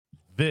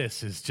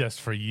This is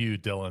just for you,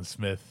 Dylan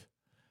Smith.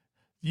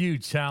 You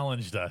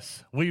challenged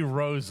us. We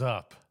rose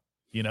up,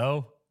 you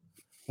know?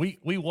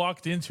 We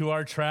walked into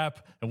our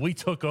trap and we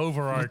took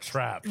over our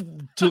trap.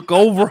 Took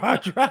over our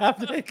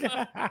trap.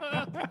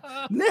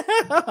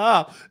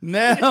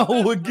 now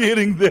we're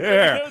getting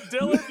there.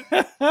 Dylan,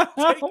 take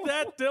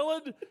that,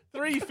 Dylan.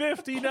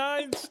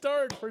 3:59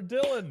 start for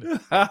Dylan.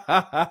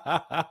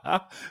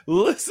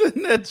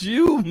 Listen at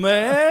you,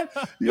 man.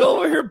 You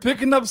over here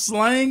picking up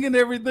slang and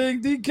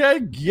everything,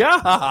 DK.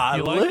 Golly.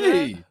 You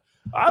like that?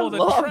 I love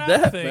love trap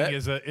that thing man.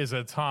 is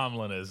a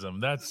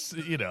Tomlinism. That's,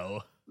 you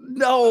know.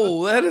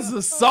 No, that is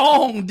a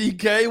song,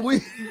 DK.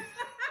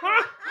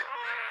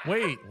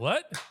 Wait,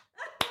 what?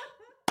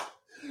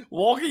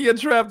 Walk in your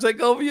trap, take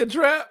over your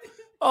trap.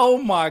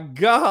 Oh my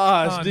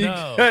gosh, Oh, DK.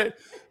 no.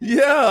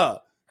 Yeah.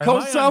 Am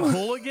Coach I Tomlin.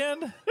 uncool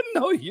again?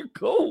 No, you're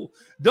cool.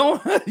 Don't.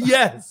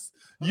 Yes,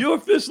 you're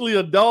officially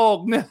a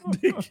dog now,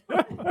 DK.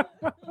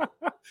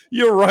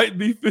 You're right,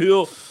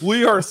 B-Phil.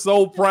 We are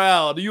so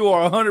proud. You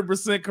are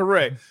 100%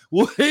 correct.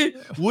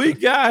 We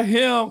got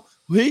him.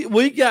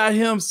 We got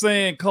him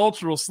saying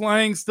cultural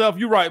slang stuff.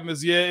 You're right,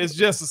 Miss. Yeah, it's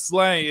just a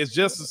slang. It's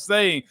just a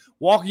saying.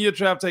 Walk in your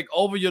trap, take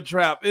over your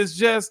trap. It's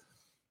just,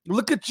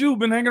 look at you,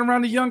 been hanging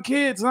around the young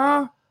kids,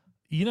 huh?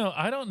 You know,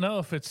 I don't know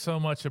if it's so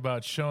much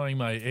about showing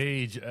my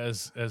age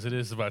as it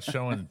is about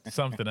showing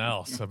something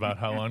else about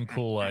how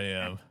uncool I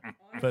am.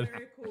 But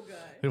very cool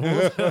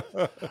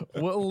guy.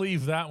 we'll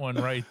leave that one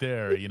right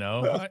there. You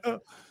know,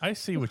 I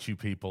see what you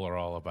people are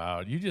all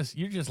about.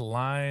 You're just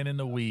lying in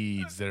the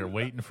weeds there,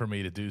 waiting for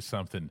me to do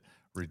something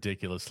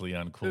ridiculously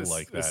uncool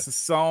like that. It's a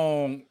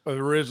song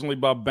originally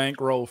by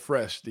Bankroll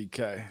Fresh,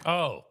 DK.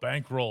 Oh,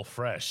 Bankroll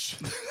Fresh.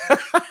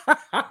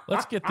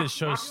 Let's get this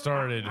show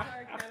started.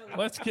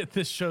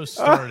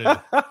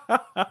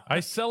 I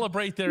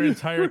celebrate their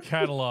entire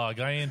catalog.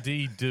 I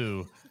indeed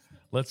do.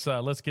 Let's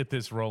get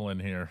this rolling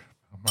here.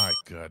 Oh, my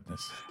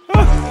goodness.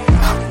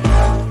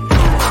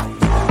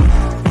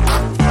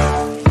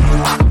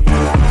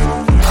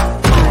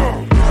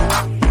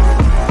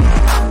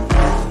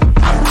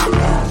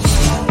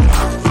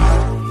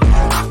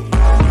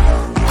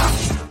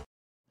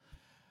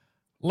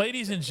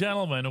 Ladies and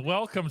gentlemen,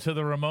 welcome to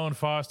the Ramon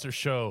Foster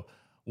Show,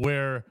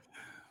 where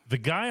the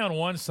guy on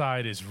one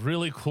side is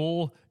really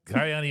cool,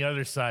 guy on the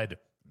other side,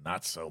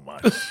 not so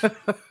much.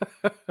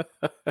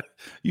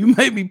 You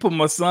made me put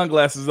my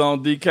sunglasses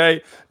on,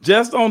 DK,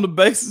 just on the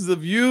basis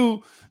of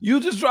you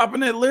just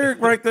dropping that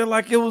lyric right there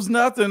like it was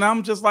nothing.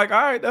 I'm just like,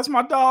 all right, that's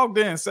my dog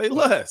then. Say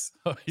less.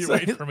 You're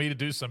waiting for me to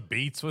do some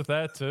beats with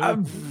that,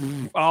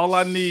 too? All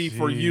I need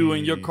for you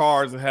and your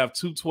car is to have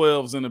 2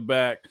 12s in the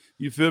back.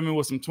 You feel me?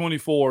 With some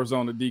 24s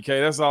on the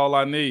DK. That's all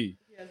I need.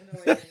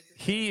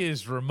 He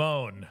is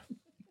Ramon,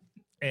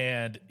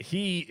 and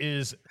he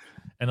is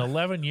an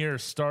 11-year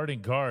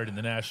starting guard in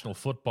the National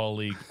Football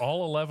League.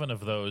 All 11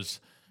 of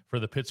those for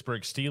the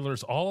Pittsburgh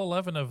Steelers. All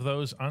 11 of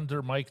those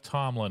under Mike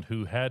Tomlin,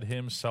 who had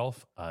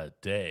himself a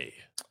day.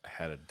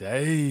 Had a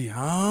day,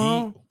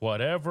 huh?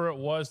 Whatever it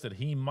was that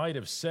he might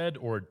have said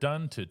or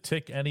done to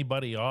tick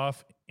anybody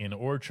off in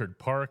Orchard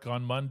Park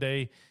on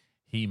Monday,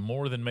 he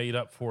more than made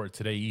up for it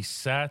today. He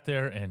sat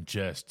there and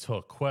just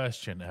took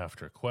question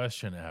after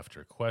question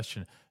after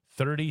question.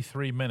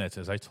 33 minutes.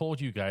 As I told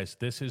you guys,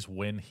 this is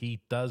when he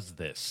does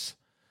this.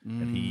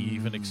 And he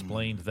even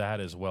explained that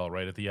as well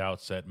right at the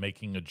outset,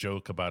 making a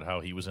joke about how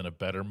he was in a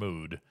better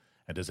mood.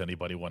 And does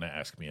anybody want to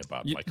ask me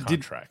about my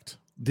contract?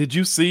 Did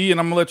you see, and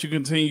I'm going to let you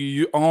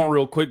continue on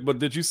real quick, but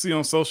did you see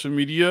on social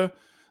media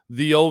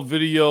the old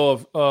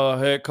video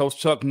of head coach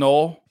Chuck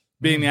Noll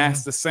being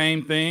asked the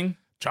same thing?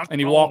 Chuck and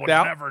he Noll walked would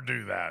out. Never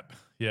do that.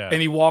 Yeah. And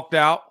he walked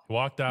out.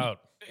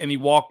 And he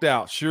walked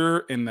out. Sure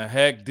in the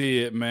heck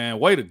did, man.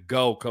 Way to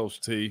go, Coach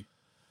T.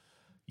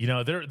 You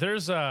know,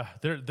 there's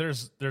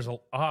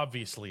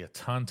obviously a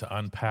ton to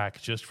unpack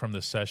just from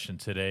the session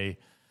today.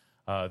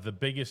 The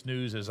biggest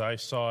news, as I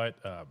saw it,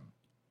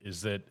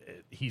 is that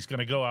he's going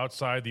to go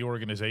outside the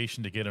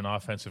organization to get an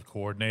offensive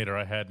coordinator.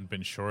 I hadn't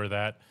been sure of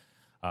that.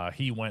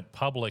 He went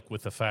public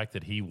with the fact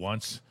that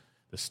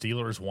the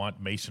Steelers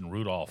want Mason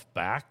Rudolph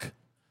back.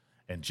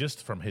 And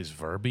just from his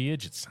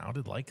verbiage, it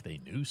sounded like they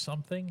knew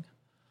something.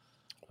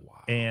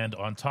 Wow. And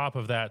on top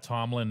of that,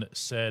 Tomlin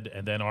said,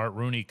 and then Art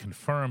Rooney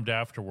confirmed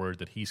afterward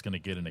that he's going to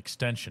get an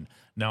extension.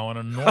 Now, on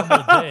a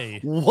normal day.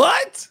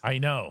 What? I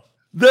know.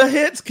 The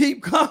hits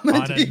keep coming.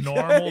 On a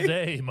normal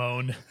day,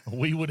 Moan,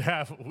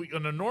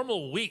 on a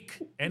normal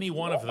week, any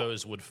one of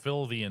those would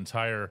fill the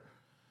entire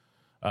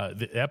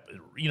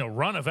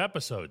run of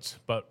episodes.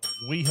 But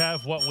we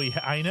have what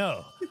I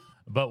know.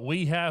 But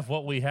we have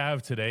what we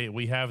have today.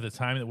 We have the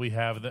time that we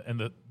have.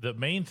 And the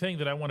main thing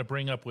that I want to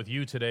bring up with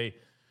you today,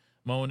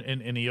 Moan,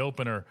 in the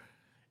opener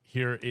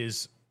here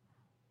is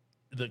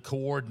the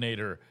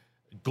coordinator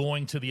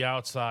going to the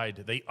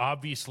outside. They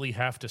obviously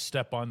have to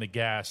step on the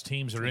gas.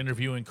 Teams are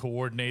interviewing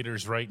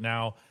coordinators right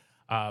now.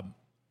 Are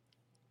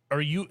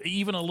you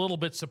even a little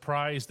bit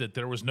surprised that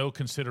there was no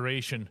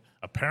consideration,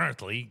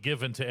 apparently,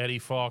 given to Eddie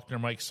Faulkner,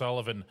 Mike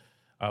Sullivan,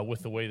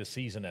 with the way the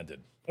season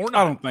ended? Or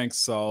not? I don't think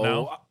so.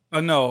 No?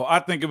 No, I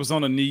think it was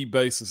on a need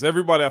basis.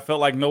 Everybody I felt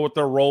like know what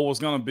their role was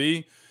going to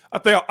be. I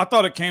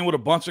thought it came with a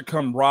bunch of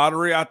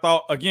camaraderie. I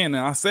thought, again,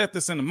 and I said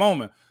this in the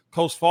moment,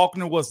 Coach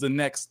Faulkner was the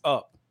next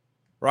up,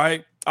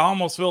 right? I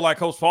almost feel like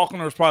Coach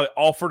Faulkner was probably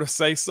offered to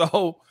say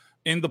so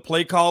in the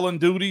play calling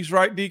duties,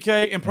 right,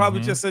 DK? And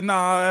probably just said,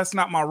 nah, that's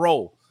not my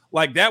role.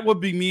 Like, that would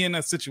be me in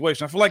that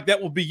situation. I feel like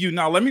that would be you.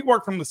 Now, let me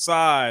work from the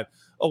side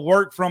or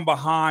work from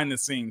behind the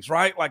scenes,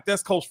 right? Like,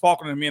 that's Coach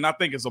Faulkner to me, and I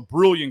think is a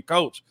brilliant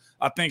coach.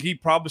 I think he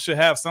probably should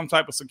have some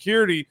type of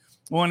security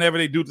whenever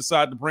they do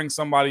decide to bring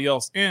somebody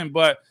else in.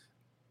 But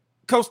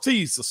Coach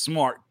T's a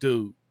smart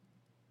dude,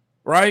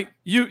 right?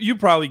 You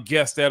probably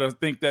guessed that or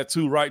think that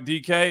too, right,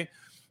 DK?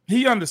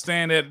 He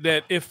understands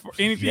that if for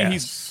anything,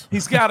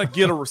 he's got to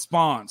get a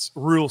response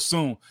real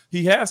soon.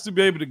 He has to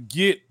be able to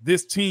get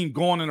this team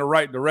going in the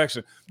right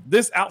direction.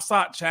 This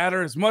outside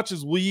chatter, as much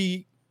as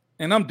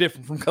and I'm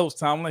different from Coach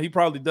Tomlin, he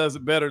probably does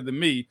it better than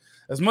me.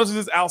 As much as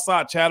this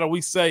outside chatter,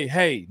 we say,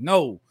 hey,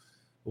 no,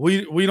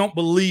 we don't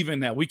believe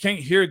in that. We can't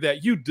hear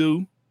that. You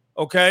do,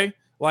 okay?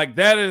 Like,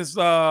 that is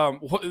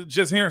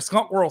just hearing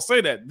Skunk World say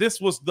that. This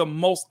was the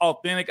most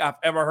authentic I've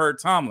ever heard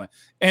Tomlin.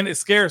 And it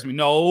scares me.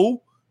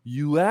 No,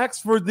 you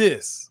asked for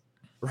this,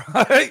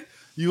 right?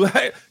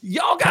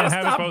 Y'all got to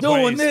stop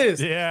doing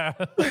this. Yeah.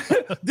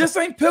 This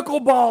ain't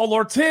pickleball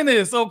or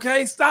tennis,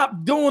 okay?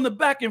 Stop doing the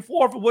back and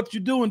forth of what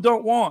you do and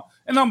don't want.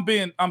 And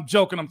I'm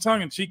joking. I'm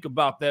tongue-in-cheek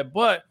about that.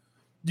 But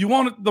you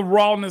wanted the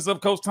rawness of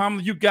Coach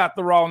Tomlin. You got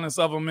the rawness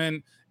of him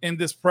in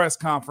this press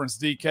conference,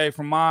 DK,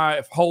 from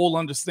my whole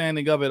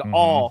understanding of it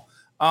all.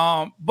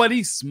 But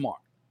he's smart.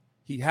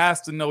 He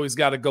has to know he's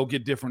got to go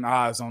get different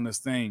eyes on this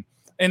thing.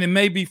 And it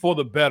may be for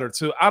the better,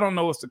 too. I don't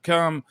know what's to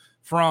come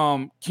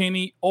from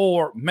Kenny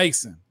or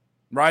Mason,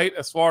 right,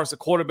 as far as the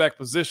quarterback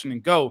positioning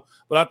go.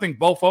 But I think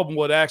both of them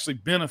would actually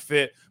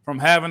benefit from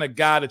having a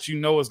guy that you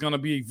know is going to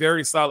be a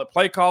very solid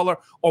play caller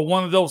or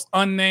one of those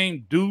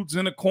unnamed dudes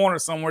in the corner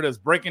somewhere that's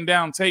breaking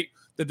down tape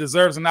that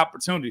deserves an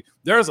opportunity.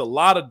 There's a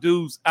lot of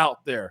dudes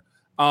out there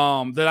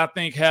that I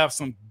think have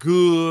some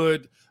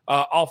good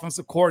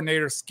offensive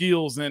coordinator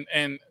skills.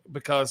 And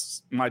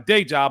because my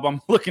day job,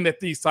 I'm looking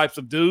at these types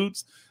of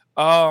dudes.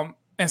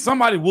 And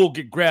somebody will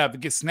get grabbed to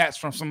get snatched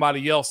from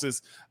somebody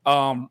else's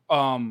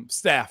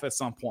staff at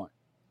some point,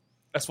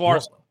 as far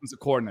as a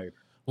coordinator.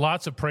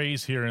 Lots of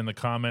praise here in the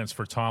comments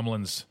for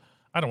Tomlin's,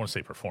 I don't want to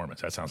say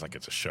performance. That sounds like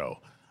it's a show.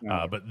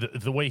 No.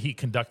 But the way he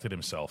conducted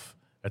himself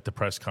at the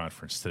press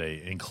conference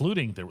today,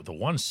 including the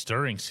one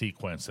stirring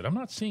sequence that I'm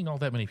not seeing all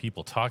that many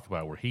people talk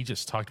about, where he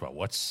just talked about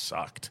what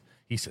sucked.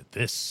 He said,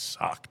 this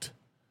sucked.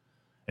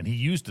 And he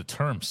used the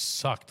term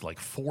sucked like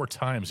 4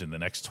 times in the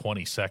next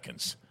 20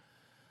 seconds.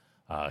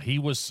 He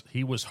was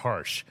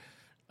harsh.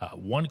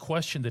 One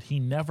question that he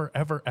never,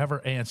 ever,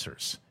 ever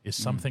answers is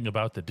something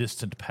about the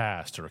distant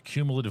past or a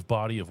cumulative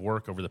body of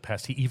work over the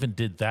past. He even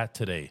did that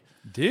today.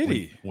 Did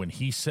he? When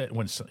he said,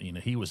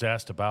 he was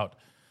asked about,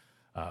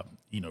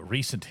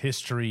 recent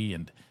history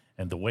and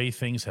the way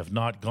things have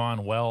not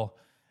gone well,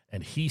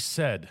 and he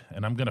said,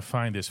 and I'm going to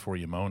find this for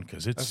you, Moan,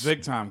 because that's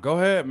big time. Go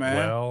ahead, man.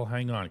 Well,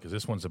 hang on, because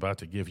this one's about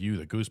to give you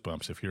the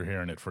goosebumps if you're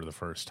hearing it for the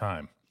first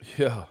time.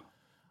 Yeah.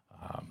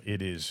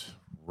 It is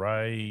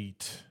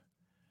right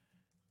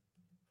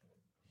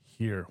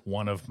here.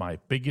 One of my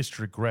biggest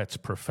regrets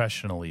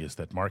professionally is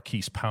that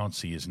Marquise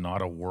Pouncey is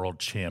not a world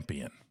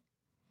champion,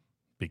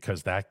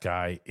 because that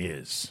guy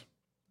is.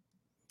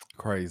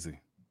 Crazy.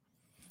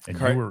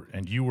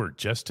 And you were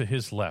just to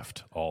his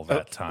left all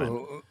that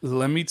time.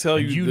 Let me tell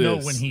you this. You know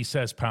when he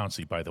says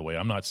Pouncey, by the way.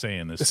 I'm not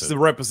saying this. It's the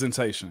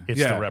representation. It's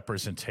the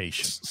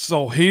representation.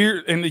 So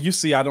here, and you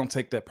see, I don't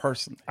take that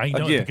personally. I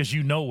know, because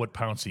you know what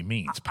Pouncey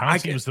means.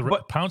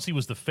 Pouncey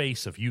was the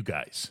face of you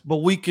guys. But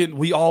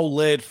we all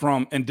led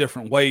from in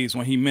different ways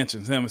when he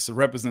mentions him. It's the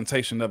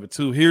representation of it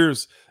too.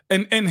 Here's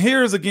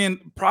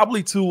again,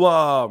 probably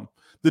to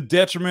the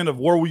detriment of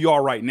where we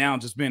are right now,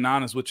 just being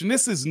honest with you. And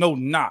this is no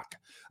knock.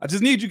 I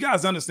just need you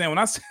guys to understand when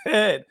I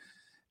said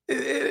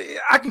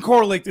I can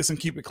correlate this and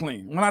keep it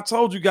clean. When I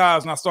told you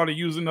guys and I started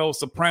using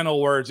those soprano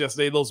words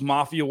yesterday, those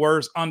mafia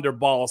words,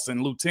 underboss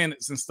and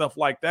lieutenants and stuff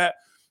like that,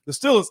 the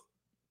Steelers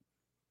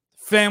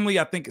family,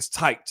 I think, is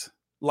tight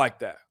like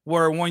that.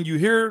 Where when you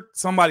hear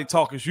somebody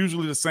talk, it's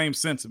usually the same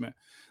sentiment.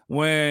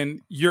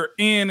 When you're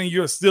in and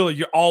you're a Steeler,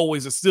 you're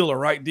always a Steeler,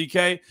 right, DK?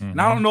 Mm-hmm.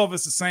 And I don't know if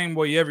it's the same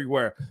way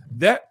everywhere.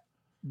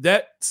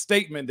 That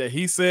statement that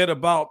he said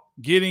about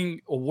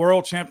getting a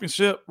world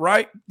championship,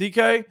 right,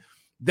 DK,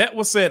 that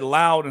was said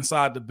loud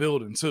inside the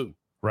building too.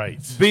 Right.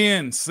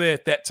 Ben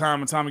said that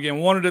time and time again.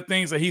 One of the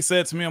things that he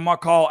said to me on my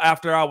call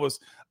after I was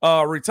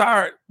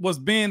retired was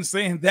Ben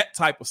saying that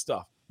type of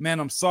stuff.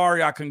 Man, I'm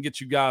sorry I couldn't get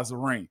you guys a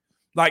ring.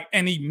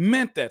 And he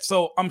meant that.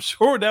 So I'm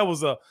sure that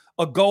was a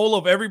goal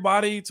of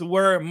everybody, to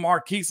where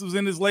Marquise was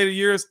in his later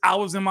years. I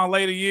was in my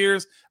later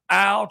years.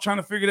 Al trying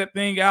to figure that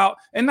thing out.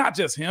 And not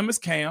just him, it's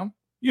Cam.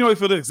 You know, he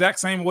feel the exact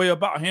same way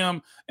about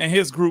him and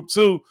his group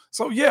too.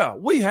 So, yeah,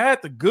 we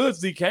had the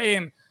goods, DK,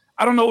 and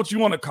I don't know what you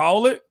want to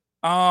call it,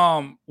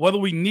 whether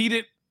we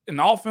needed an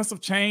offensive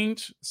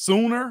change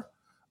sooner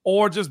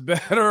or just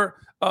better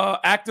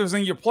actors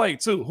in your play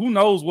too. Who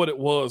knows what it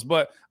was?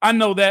 But I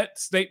know that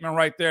statement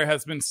right there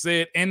has been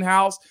said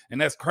in-house,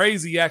 and that's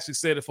crazy. He actually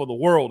said it for the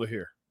world to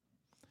hear.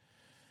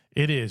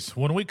 It is.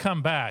 When we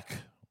come back,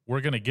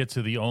 we're going to get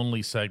to the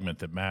only segment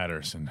that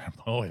matters. And,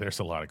 boy, there's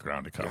a lot of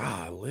ground to cover.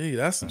 Golly,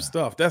 that's some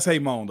stuff. That's Hey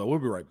Moan, though. We'll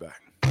be right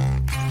back.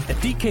 At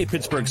DK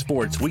Pittsburgh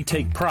Sports, we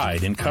take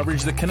pride in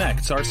coverage that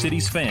connects our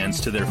city's fans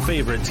to their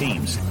favorite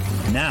teams.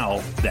 Now,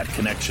 that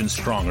connection's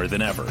stronger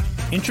than ever.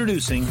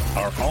 Introducing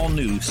our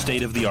all-new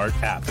state-of-the-art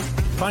app.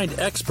 Find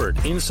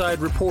expert inside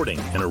reporting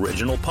and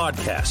original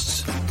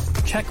podcasts.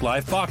 Check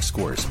live box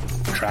scores.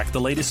 Track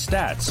the latest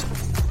stats.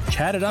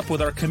 Chat it up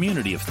with our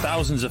community of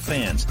thousands of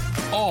fans,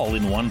 all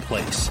in one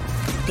place.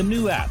 The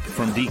new app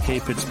from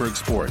DK Pittsburgh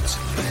Sports.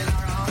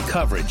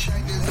 Coverage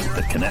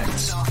that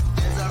connects.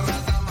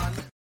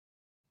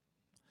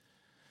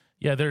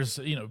 Yeah, there's,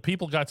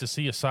 people got to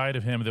see a side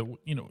of him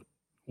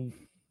that,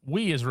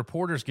 we as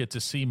reporters get to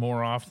see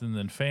more often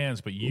than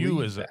fans, but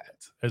you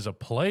as a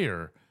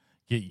player,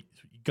 you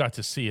got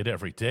to see it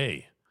every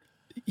day.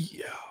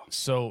 Yeah.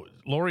 So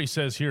Lori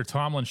says here,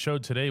 Tomlin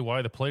showed today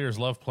why the players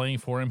love playing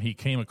for him. He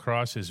came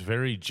across as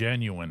very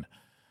genuine.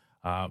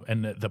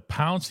 And the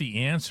Pouncey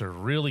answer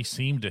really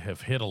seemed to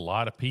have hit a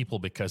lot of people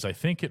because I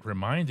think it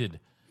reminded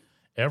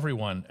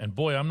everyone, and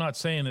boy, I'm not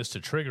saying this to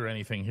trigger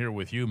anything here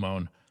with you,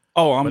 Moan.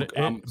 Oh,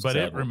 but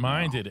it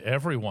reminded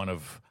everyone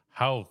of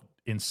how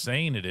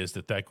insane it is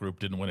that group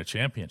didn't win a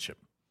championship.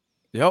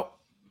 Yep.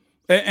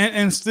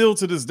 And still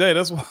to this day,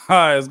 that's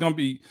why it's going to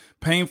be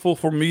painful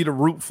for me to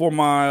root for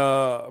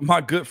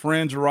my good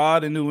friend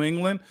Gerard in New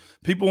England.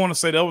 People want to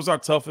say that was our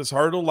toughest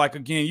hurdle. Like,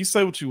 again, you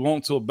say what you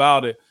want to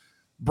about it.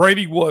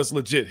 Brady was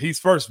legit. He's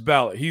first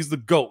ballot. He's the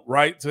GOAT,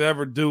 right, to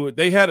ever do it.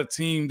 They had a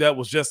team that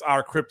was just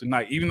our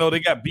kryptonite, even though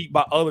they got beat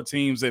by other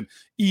teams and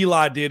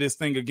Eli did his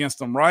thing against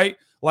them, right?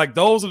 Like,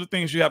 those are the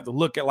things you have to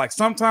look at. Like,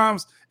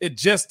 sometimes it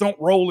just don't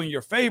roll in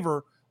your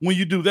favor when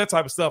you do that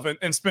type of stuff.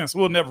 And Spence,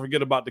 we'll never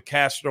forget about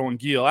DeCastro and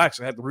Gill. I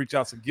actually had to reach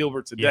out to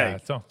Gilbert today.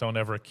 Yeah, don't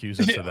ever accuse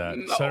us of that.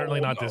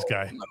 Certainly not this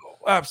guy. No,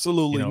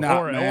 absolutely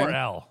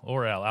not,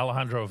 or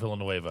Alejandro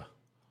Villanueva.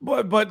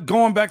 But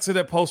going back to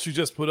that post you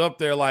just put up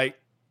there, like,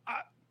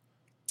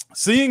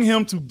 seeing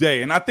him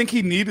today, and I think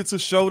he needed to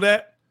show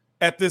that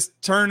at this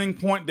turning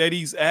point that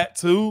he's at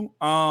too.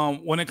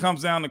 When it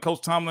comes down to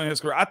Coach Tomlin and his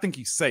career, I think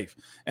he's safe.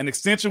 An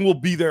extension will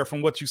be there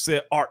from what you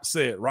said, Art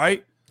said,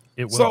 right?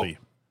 It will be.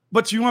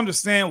 But you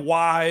understand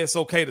why it's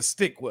okay to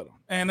stick with him.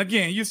 And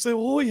again, you say,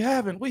 well, we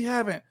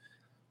haven't.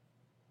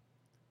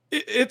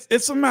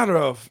 It's a matter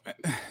of,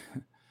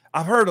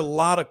 I've heard a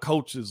lot of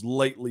coaches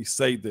lately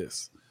say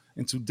this.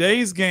 In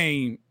today's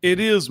game, it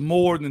is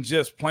more than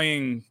just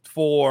playing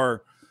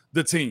for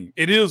the team.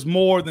 It is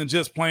more than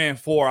just playing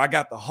for, I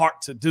got the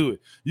heart to do it.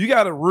 You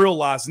got to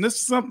realize, and this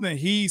is something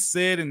he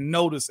said and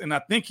noticed, and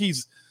I think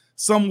he's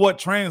somewhat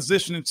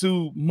transitioning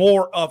to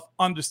more of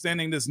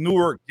understanding this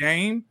newer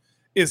game,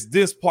 is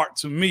this part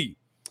to me.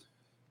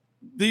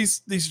 These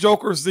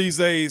jokers these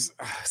days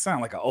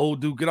sound like an old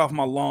dude, get off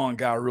my lawn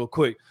guy real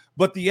quick.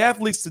 But the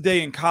athletes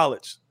today in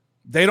college,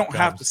 they don't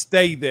have to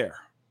stay there.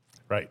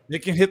 Right. They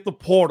can hit the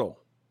portal.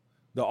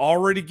 They're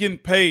already getting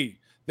paid.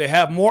 They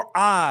have more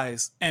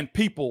eyes and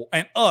people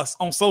and us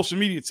on social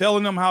media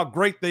telling them how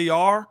great they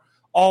are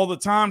all the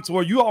time, to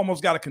where you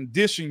almost got to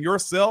condition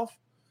yourself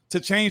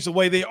to change the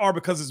way they are,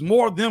 because it's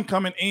more of them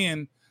coming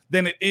in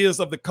than it is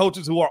of the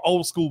coaches who are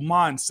old school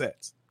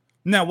mindsets.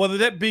 Now, whether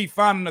that be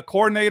finding a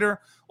coordinator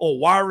or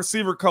wide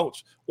receiver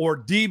coach or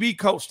DB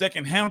coach that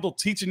can handle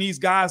teaching these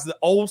guys the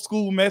old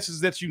school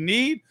message that you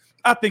need,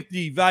 I think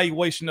the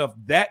evaluation of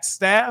that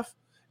staff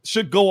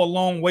should go a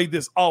long way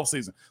this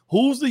offseason.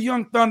 Who's the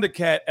young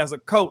Thundercat as a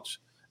coach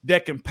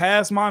that can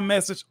pass my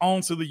message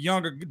on to the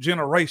younger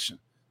generation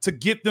to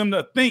get them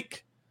to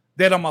think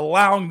that I'm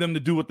allowing them to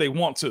do what they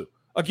want to?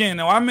 Again,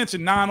 now I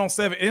mentioned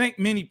 9-on-7. It ain't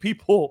many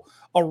people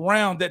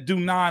around that do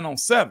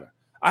 9-on-7.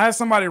 I had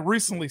somebody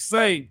recently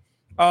say,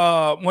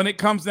 when it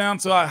comes down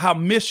to how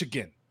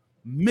Michigan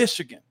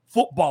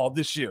football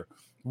this year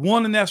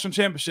won the national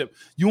championship.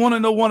 You want to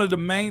know one of the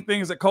main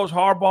things that Coach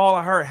Harbaugh,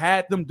 I heard,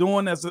 had them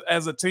doing as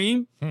a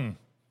team?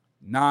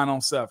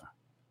 9-on-7.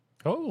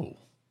 Oh,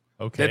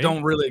 okay. That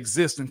don't really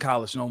exist in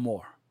college no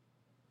more.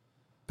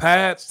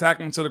 Pads,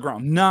 tackling to the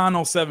ground.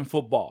 9-on-7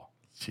 football.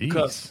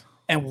 Jeez.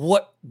 And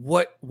what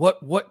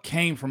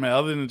came from that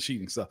other than the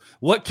cheating stuff?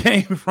 What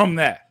came from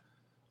that?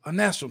 A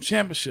national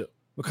championship.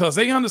 Because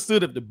they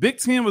understood if the Big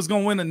Ten was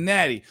going to win a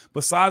natty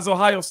besides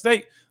Ohio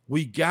State,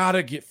 we got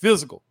to get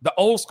physical. The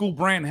old school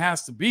brand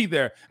has to be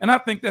there. And I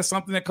think that's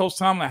something that Coach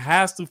Tomlin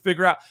has to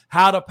figure out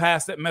how to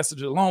pass that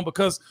message along,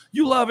 because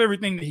you love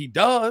everything that he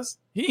does.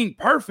 He ain't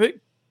perfect,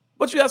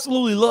 but you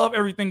absolutely love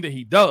everything that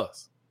he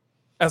does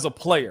as a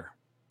player.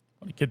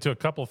 Let me get to a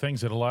couple of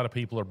things that a lot of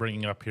people are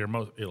bringing up here.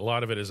 A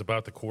lot of it is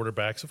about the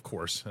quarterbacks, of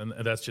course, and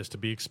that's just to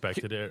be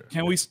expected.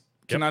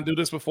 Can I do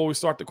this before we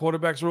start the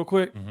quarterbacks real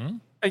quick? Mm-hmm.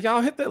 Hey,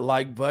 y'all hit that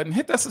like button,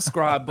 hit that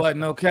subscribe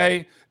button,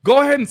 okay?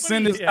 Go ahead and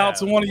send this out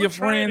to one of your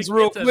friends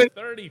real quick.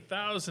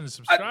 30,000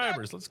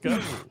 subscribers. Let's go.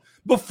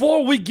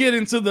 Before we get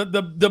into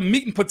the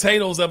meat and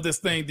potatoes of this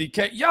thing,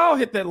 DK, y'all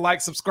hit that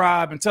like,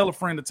 subscribe, and tell a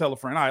friend to tell a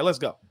friend. All right, let's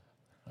go.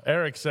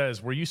 Eric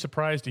says, were you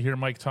surprised to hear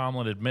Mike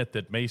Tomlin admit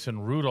that Mason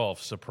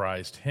Rudolph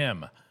surprised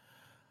him?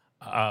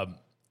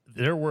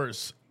 There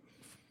was,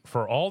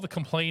 for all the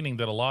complaining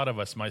that a lot of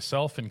us,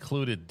 myself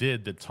included,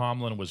 did, that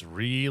Tomlin was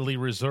really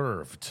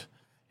reserved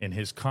in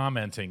his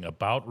commenting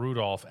about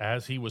Rudolph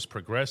as he was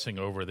progressing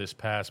over this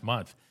past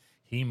month.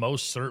 He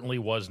most certainly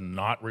was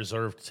not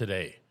reserved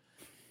today.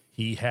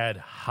 He had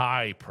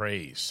high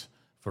praise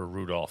for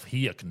Rudolph.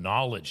 He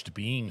acknowledged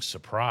being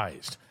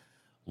surprised.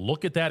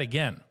 Look at that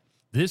again.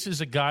 This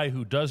is a guy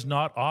who does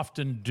not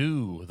often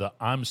do the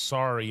 "I'm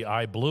sorry,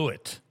 I blew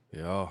it."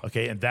 Yeah.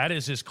 Okay, and that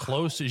is as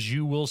close as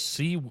you will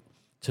see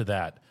to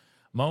that.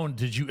 Moan,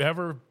 did you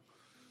ever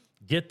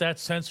get that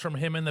sense from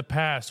him in the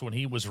past when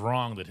he was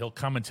wrong that he'll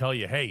come and tell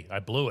you, "Hey, I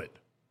blew it"?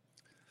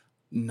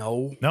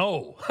 No.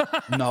 No.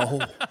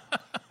 No.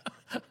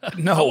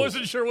 I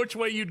wasn't sure which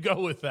way you'd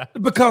go with that.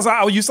 Because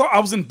I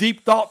was in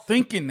deep thought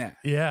thinking that.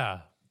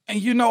 Yeah.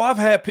 And I've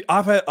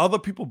had other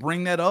people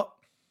bring that up.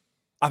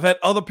 I've had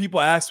other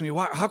people ask me,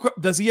 why?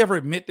 Does he ever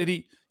admit that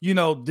he,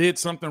 did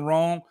something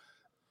wrong?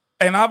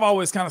 And I've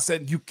always kind of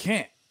said, you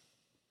can't.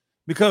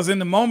 Because in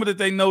the moment that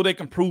they know they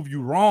can prove you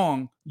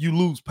wrong, you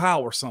lose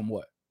power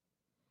somewhat.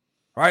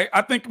 Right?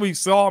 I think we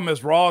saw him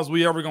as raw as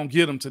we ever going to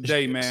get him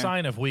today, man.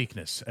 Sign of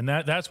weakness. And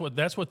that's what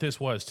this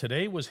was.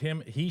 Today was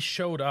him. He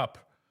showed up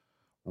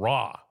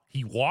raw.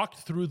 He walked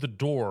through the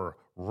door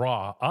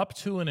raw, up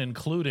to and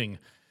including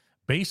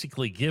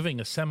basically giving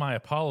a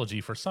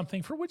semi-apology for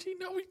something for which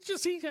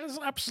he has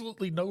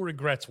absolutely no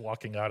regrets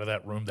walking out of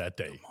that room that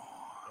day.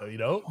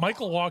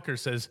 Michael Walker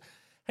says,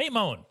 "Hey,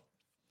 Moan,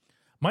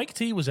 Mike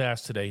T was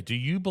asked today, do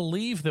you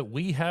believe that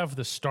we have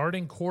the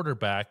starting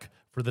quarterback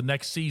for the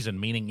next season,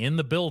 meaning in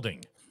the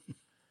building?"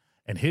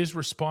 And his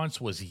response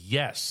was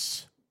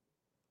yes.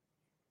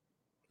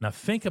 Now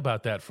think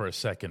about that for a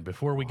second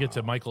before we get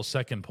to Michael's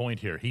second point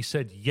here. He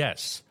said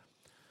yes.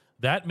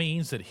 That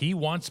means that he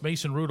wants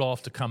Mason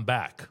Rudolph to come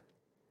back.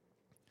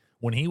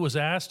 When he was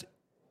asked,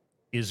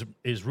 is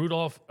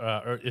Rudolph,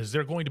 or is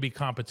there going to be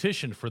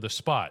competition for the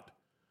spot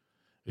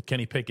with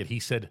Kenny Pickett? He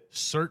said,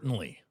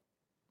 certainly.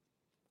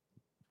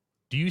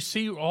 Do you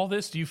see all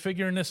this? Do you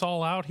figuring this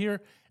all out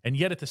here? And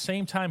yet at the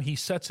same time, he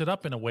sets it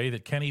up in a way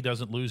that Kenny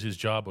doesn't lose his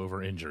job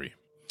over injury.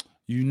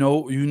 You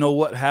know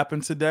what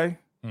happened today?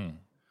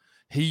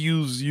 He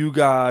used you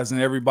guys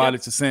and everybody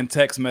to send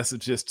text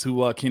messages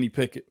to Kenny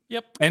Pickett.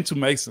 Yep. And to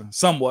Mason,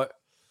 somewhat.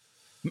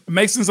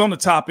 Mason's on the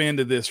top end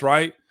of this,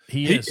 right?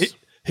 He is.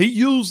 He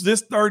used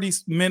this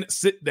 30-minute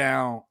sit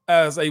down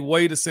as a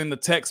way to send a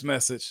text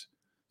message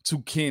to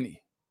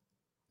Kenny.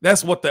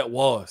 That's what that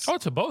was. Oh,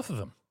 to both of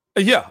them.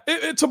 Yeah,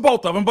 to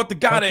both of them. But the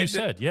guy like you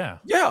said, yeah.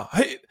 Yeah,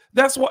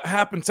 that's what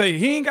happened to you.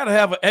 He ain't got to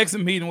have an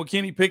exit meeting with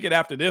Kenny Pickett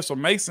after this or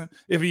Mason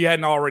if he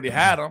hadn't already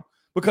had him,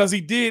 because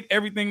he did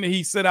everything that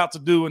he set out to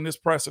do in this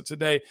presser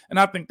today. And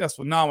I think that's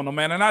phenomenal,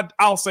 man. And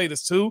I'll say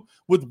this too,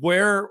 with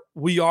where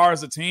we are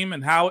as a team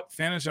and how it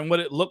finished and what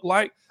it looked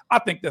like, I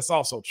think that's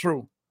also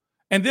true.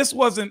 And this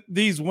wasn't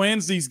these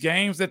wins, these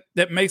games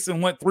that Mason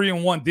went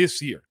 3-1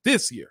 this year.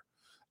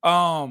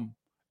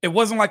 It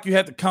wasn't like you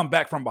had to come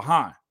back from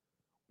behind.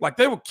 Like,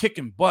 they were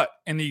kicking butt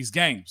in these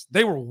games.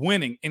 They were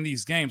winning in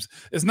these games.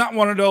 It's not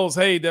one of those,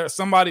 hey, there's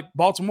somebody,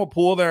 Baltimore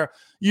pull their,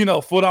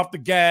 foot off the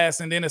gas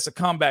and then it's a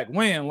comeback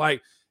win.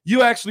 Like,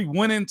 you actually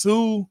went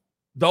into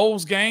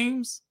those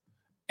games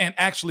and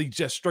actually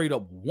just straight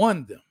up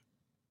won them.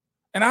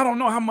 And I don't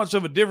know how much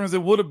of a difference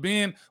it would have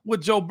been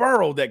with Joe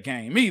Burrow that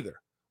game either.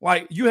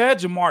 Like, you had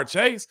Jamar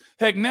Chase.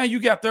 Heck, now you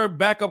got their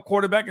backup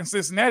quarterback in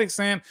Cincinnati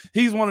saying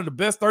he's one of the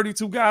best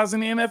 32 guys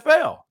in the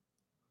NFL.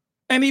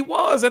 And he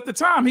was at the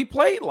time. He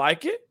played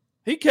like it.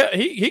 He kept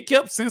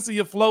Cincy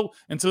afloat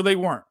until they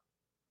weren't.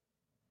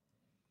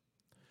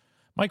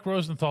 Mike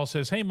Rosenthal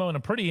says, "Hey, Mo,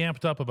 I'm pretty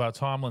amped up about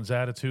Tomlin's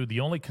attitude.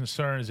 The only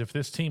concern is if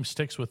this team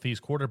sticks with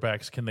these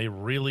quarterbacks, can they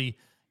really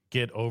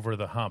get over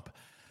the hump?"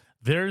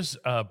 There's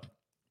a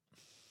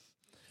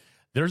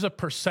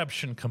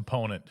perception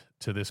component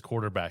to this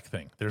quarterback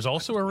thing. There's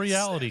also a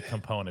reality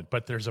component,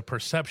 but there's a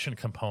perception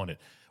component.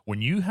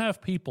 When you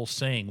have people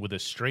saying with a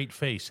straight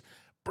face,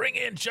 bring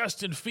in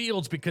Justin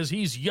Fields because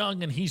he's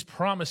young and he's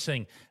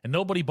promising, and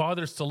nobody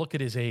bothers to look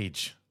at his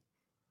age.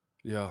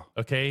 Yeah.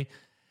 Okay?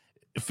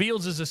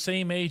 Fields is the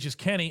same age as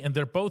Kenny, and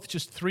they're both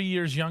just 3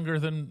 years younger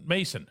than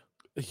Mason.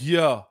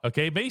 Yeah.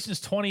 Okay?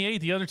 Mason's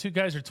 28. The other two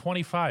guys are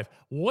 25.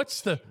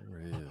 What's the...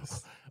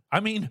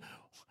 I mean...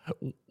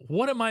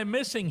 What am I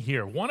missing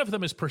here? One of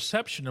them is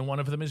perception and one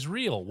of them is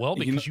real. Well,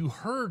 because you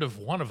heard of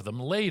one of them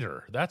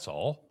later. That's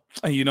all.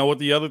 And you know what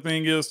the other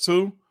thing is,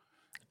 too?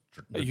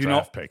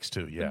 Draft picks,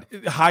 too, yeah.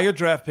 Higher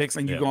draft picks,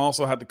 and you're going to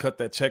also have to cut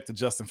that check to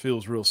Justin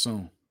Fields real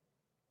soon.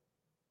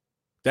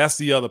 That's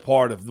the other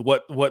part of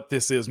what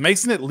this is.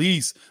 Mason, at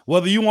least,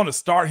 whether you want to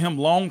start him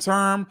long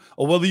term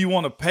or whether you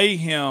want to pay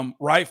him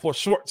right for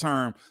short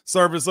term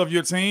service of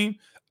your team,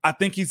 I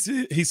think he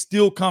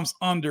still comes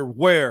under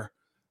where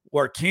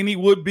Kenny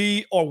would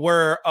be or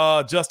where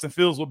Justin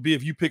Fields would be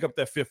if you pick up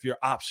that 5th-year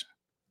option.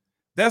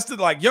 That's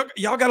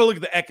y'all got to look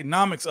at the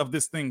economics of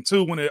this thing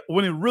too when it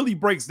really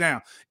breaks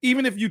down.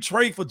 Even if you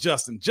trade for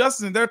Justin,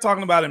 they're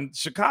talking about in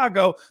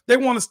Chicago, they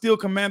want to still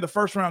command the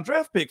 1st-round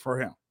draft pick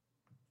for him.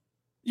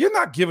 You're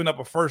not giving up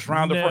a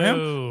 1st-rounder for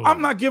him.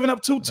 I'm not giving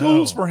up 2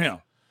 twos for him.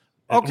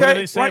 Okay. What do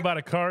they say about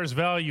a car's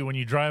value when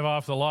you drive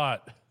off the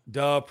lot?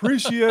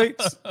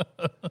 Appreciates.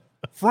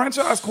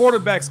 Franchise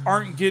quarterbacks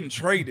aren't getting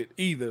traded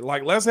either.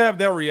 Let's have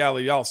that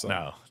reality also.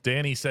 No.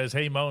 Danny says,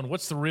 hey, Moan,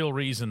 what's the real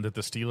reason that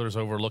the Steelers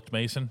overlooked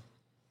Mason?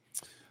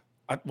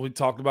 We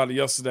talked about it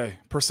yesterday.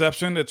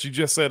 Perception that you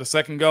just said a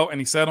second ago, and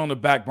he sat on the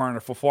back burner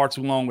for far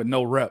too long with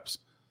no reps.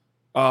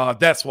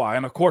 That's why.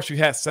 And, of course, you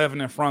had 7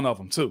 in front of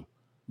him, too.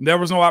 There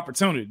was no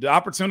opportunity. The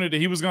opportunity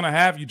he was going to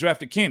have, you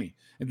drafted Kenny.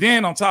 And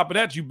then on top of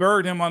that, you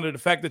buried him under the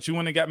fact that you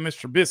went and got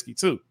Mr. Trubisky,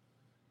 too.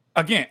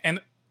 Again, and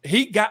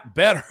he got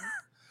better.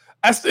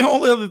 That's the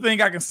only other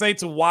thing I can say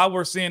to why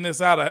we're seeing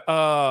this out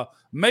of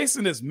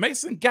Mason is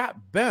Mason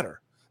got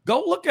better.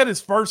 Go look at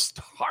his first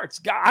starts.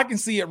 I can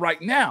see it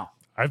right now.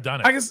 I've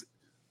done it.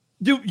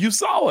 You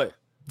saw it.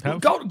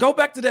 Go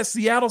back to that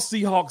Seattle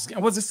Seahawks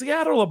game. Was it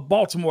Seattle or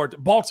Baltimore?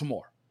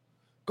 Baltimore.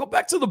 Go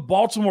back to the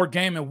Baltimore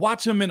game and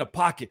watch him in the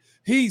pocket.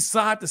 He's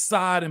side to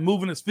side and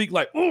moving his feet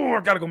like, oh,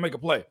 I got to go make a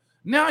play.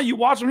 Now you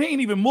watch him, he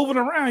ain't even moving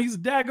around. He's a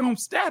daggone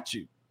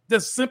statue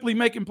that's simply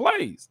making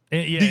plays.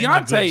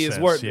 Deontay is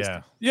where it is.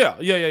 Yeah.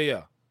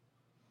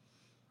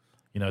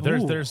 You know,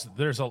 there's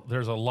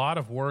a lot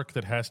of work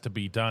that has to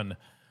be done.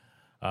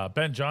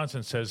 Ben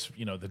Johnson says,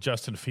 that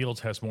Justin Fields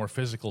has more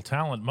physical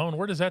talent. Moan,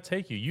 where does that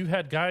take you? You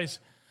had guys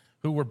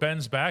who were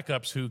Ben's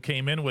backups who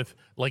came in with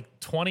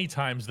 20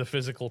 times the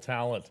physical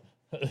talent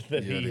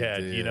that he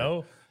had,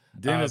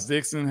 Dennis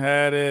Dixon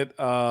had it.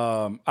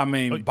 Byron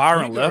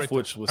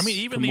Leftwich was.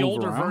 Even the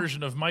older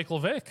version of Michael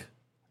Vick.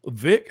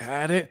 Vick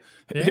had it.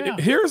 Yeah.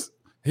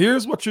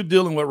 Here's what you're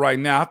dealing with right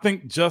now. I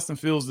think Justin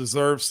Fields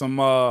deserves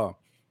some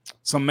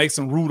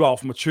Mason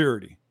Rudolph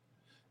maturity.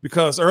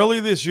 Because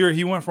earlier this year,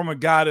 he went from a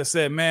guy that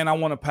said, man, I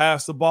want to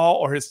pass the ball,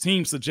 or his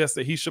team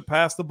suggested he should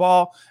pass the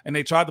ball, and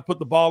they tried to put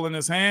the ball in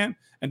his hand.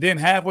 And then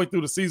halfway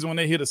through the season, when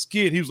they hit a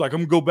skid, he was like,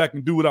 I'm going to go back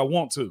and do what I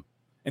want to.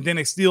 And then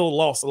they still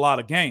lost a lot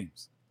of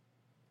games.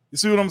 You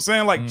see what I'm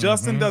saying?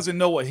 Justin doesn't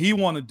know what he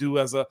want to do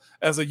as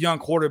a young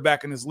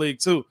quarterback in this league,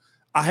 too.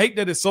 I hate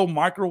that it's so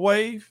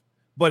microwave,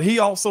 but he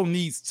also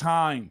needs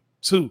time,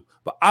 too.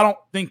 But I don't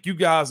think you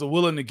guys are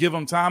willing to give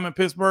him time in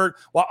Pittsburgh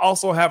while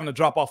also having to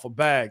drop off a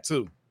bag,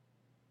 too.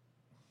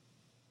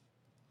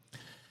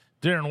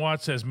 Darren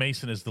Watts says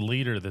Mason is the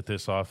leader that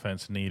this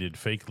offense needed.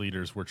 Fake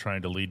leaders were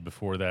trying to lead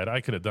before that. I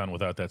could have done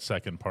without that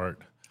second part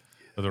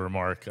of the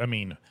remark. I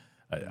mean,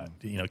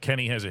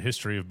 Kenny has a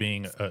history of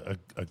being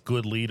a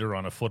good leader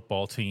on a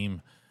football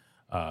team.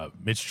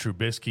 Mitch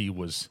Trubisky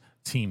was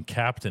team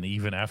captain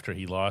even after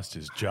he lost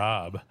his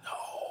job.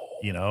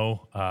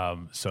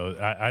 So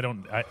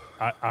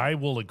I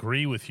will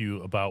agree with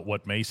you about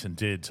what Mason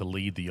did to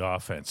lead the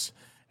offense.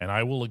 And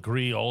I will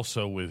agree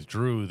also with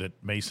Drew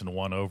that Mason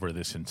won over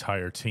this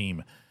entire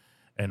team,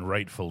 and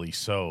rightfully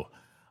so.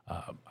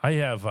 I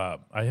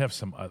have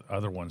some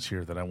other ones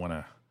here that I want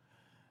to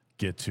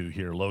get to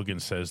here. Logan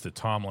says that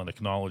Tomlin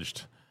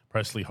acknowledged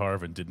Presley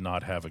Harvin did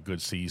not have a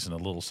good season. A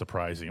little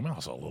surprising. I mean,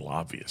 also a little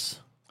obvious.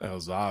 That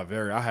was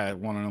very. I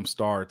had one of them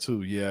star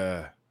too.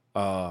 Yeah.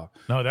 No,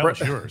 that was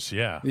yours.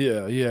 Yeah.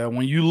 Yeah.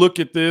 When you look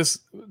at this,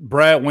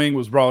 Brad Wing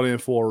was brought in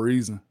for a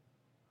reason.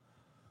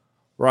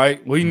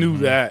 Right? We knew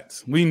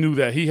that. We knew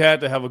that. He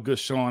had to have a good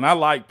showing. I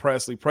like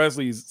Presley.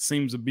 Presley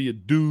seems to be a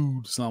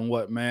dude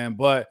somewhat, man.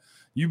 But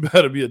you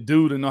better be a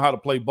dude and know how to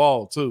play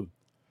ball, too.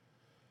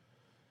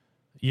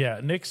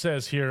 Yeah, Nick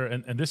says here,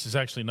 and this is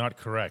actually not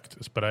correct,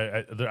 but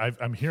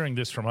I'm hearing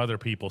this from other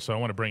people, so I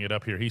want to bring it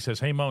up here. He says,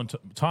 hey, Moan,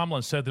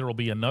 Tomlin said there will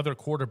be another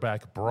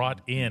quarterback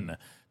brought in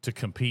to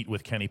compete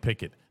with Kenny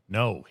Pickett.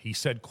 No, he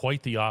said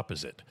quite the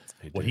opposite.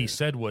 What he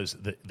said was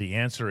the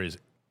answer is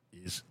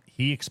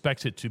he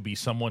expects it to be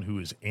someone who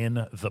is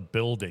in the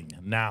building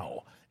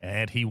now,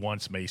 and he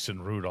wants Mason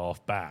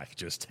Rudolph back.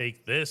 Just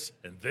take this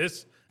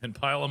and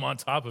pile them on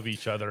top of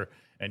each other,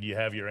 and you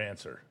have your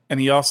answer. And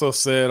he also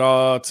said,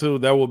 too,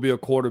 there will be a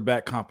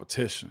quarterback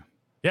competition.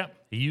 Yeah,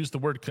 he used the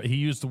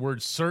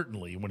word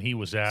certainly when he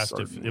was asked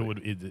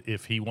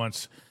if he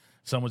wants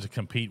someone to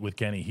compete with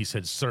Kenny. He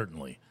said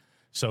certainly.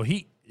 So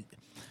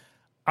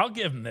I'll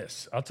give him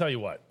this. I'll tell you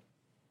what.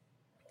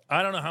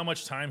 I don't know how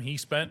much time he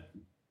spent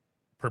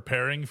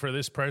preparing for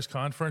this press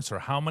conference or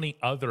how many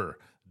other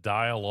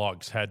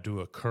dialogues had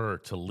to occur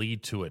to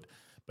lead to it,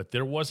 but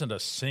there wasn't a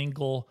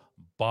single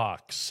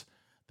box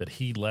that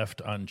he left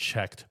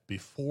unchecked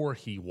before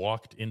he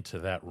walked into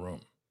that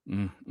room.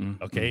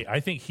 Okay,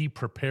 I think he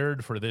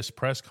prepared for this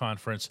press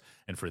conference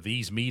and for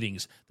these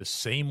meetings the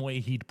same way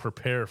he'd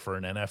prepare for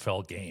an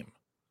NFL game.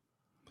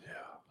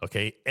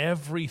 Okay,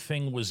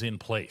 everything was in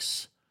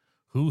place.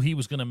 Who he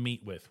was going to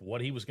meet with,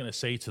 what he was going to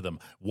say to them,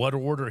 what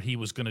order he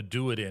was going to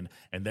do it in,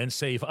 and then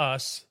save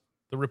us,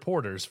 the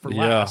reporters, for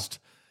last,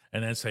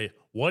 and then say,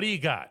 what do you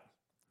got?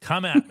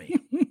 Come at me.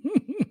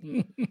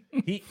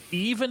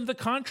 Even the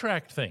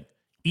contract thing,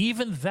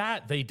 even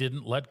that they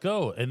didn't let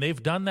go. And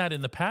they've done that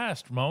in the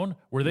past, Ramon,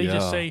 where they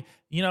just say,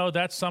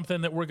 that's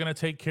something that we're going to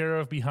take care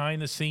of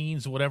behind the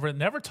scenes, whatever.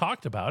 Never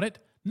talked about it.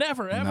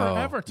 Never,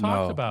 ever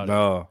talked about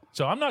it.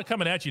 So I'm not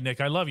coming at you, Nick.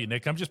 I love you,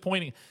 Nick. I'm just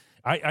pointing.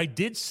 I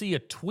did see a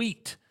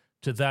tweet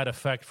to that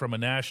effect from a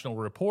national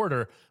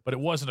reporter, but it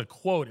wasn't a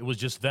quote. It was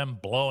just them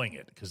blowing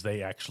it because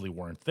they actually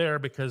weren't there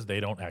because they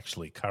don't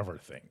actually cover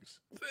things.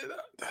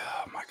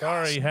 Oh, my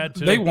gosh. Sorry, had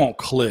to. They want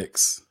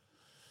clicks.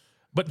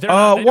 But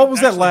what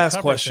was that last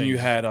question you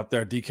had up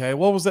there, DK?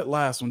 What was that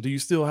last one? Do you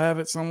still have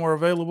it somewhere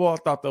available? I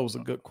thought that was a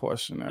good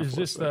question. There Is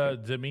this the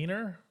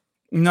demeanor?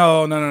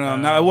 No.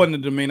 It wasn't a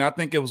demeanor. I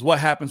think it was what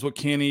happens with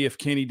Kenny if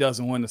Kenny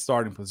doesn't win the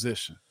starting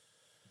position.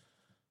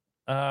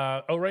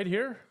 Right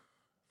here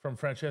from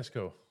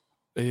Francesco.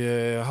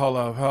 Yeah, hold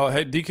up.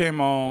 Hey, DK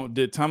Moan,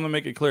 did Tomlin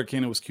make it clear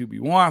Kenny was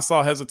QB1? I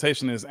saw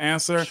hesitation in his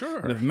answer. Sure.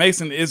 And if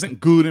Mason isn't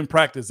good in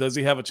practice, does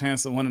he have a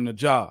chance of winning the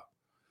job?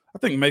 I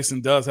think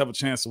Mason does have a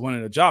chance of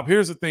winning the job.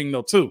 Here's the thing,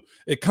 though, too.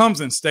 It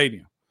comes in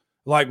stadium.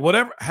 Like,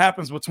 whatever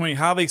happens between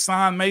how they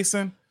sign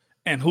Mason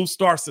and who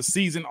starts the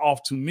season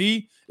off, to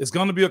me, is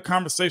going to be a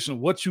conversation of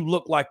what you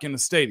look like in the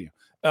stadium.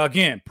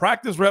 Again,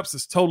 practice reps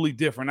is totally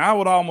different. I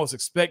would almost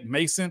expect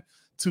Mason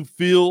to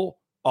feel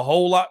a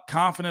whole lot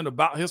confident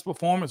about his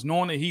performance,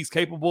 knowing that he's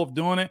capable of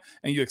doing it,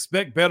 and you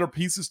expect better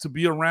pieces to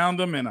be around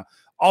him and an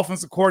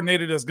offensive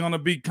coordinator that's going to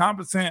be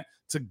competent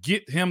to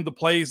get him the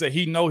plays that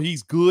he know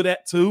he's good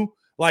at too.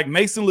 Like,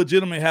 Mason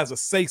legitimately has a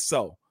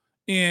say-so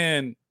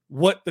in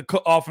what the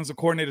offensive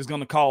coordinator is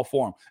going to call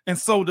for him. And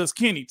so does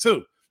Kenny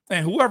too.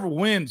 And whoever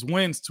wins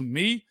to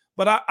me,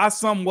 but I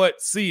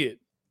somewhat see it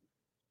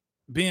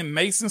being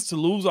Mason's to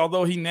lose,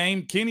 although he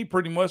named Kenny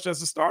pretty much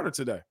as a starter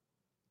today.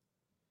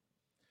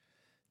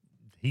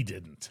 He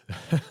didn't.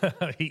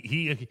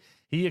 he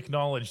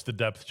acknowledged the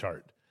depth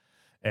chart.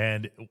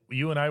 And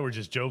you and I were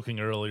just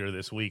joking earlier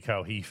this week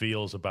how he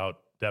feels about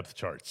depth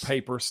charts.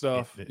 Paper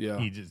stuff.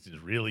 He just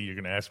really, you're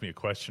going to ask me a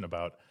question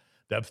about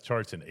depth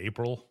charts in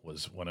April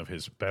was one of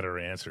his better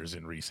answers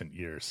in recent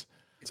years.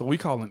 So we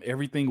calling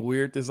everything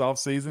weird this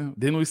offseason?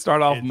 Didn't we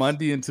start off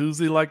Monday and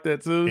Tuesday like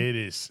that too? It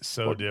is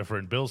so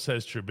different. Bill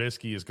says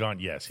Trubisky is gone.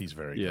 Yes, he's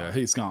very gone. Yeah,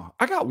 he's gone.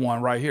 I got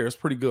one right here. It's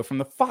pretty good from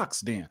the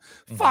Fox Den.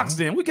 Fox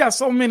Den. We got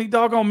so many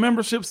doggone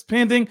memberships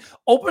pending.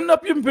 Open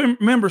up your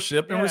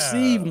membership and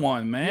receive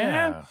one,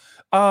 man.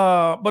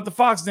 Yeah. But the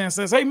Fox Den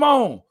says, hey,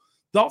 Moan,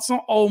 thoughts on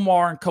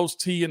Omar and Coach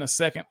T in the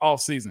second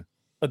offseason?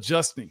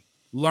 Adjusting,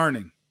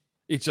 learning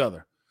each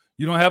other.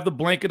 You don't have the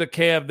blanket of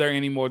Cav there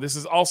anymore. This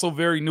is also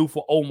very new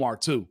for Omar,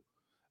 too.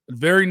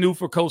 Very new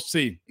for Coach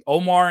T.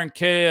 Omar and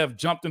Cav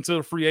jumped into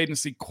the free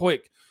agency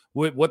quick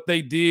with what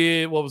they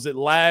did,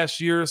 last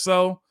year or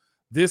so?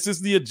 This is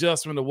the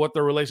adjustment of what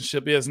their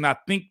relationship is. And I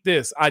think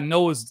I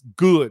know is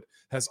good,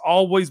 has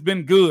always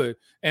been good,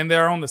 and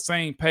they're on the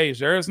same page.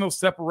 There is no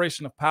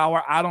separation of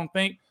power, I don't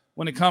think,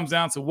 when it comes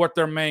down to what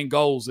their main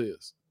goals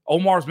is.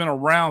 Omar's been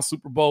around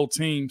Super Bowl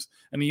teams,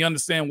 and he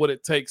understands what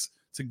it takes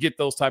to get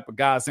those type of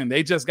guys in.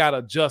 They just got to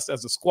adjust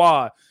as a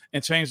squad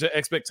and change their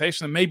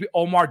expectation. And maybe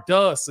Omar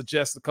does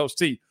suggest to Coach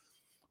T,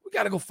 we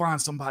got to go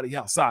find somebody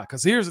outside.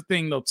 Because here's the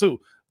thing, though,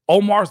 too.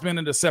 Omar's been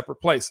in a separate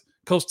place.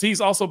 Coach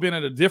T's also been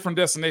at a different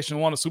destination,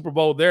 won a Super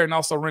Bowl there, and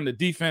also ran the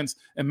defense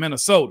in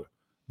Minnesota.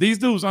 These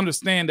dudes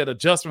understand that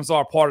adjustments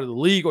are part of the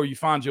league, or you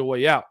find your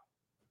way out.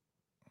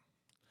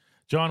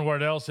 John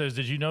Wardell says,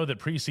 did you know that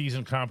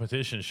preseason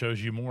competition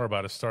shows you more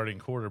about a starting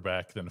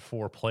quarterback than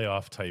 4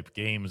 playoff-type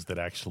games that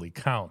actually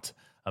count?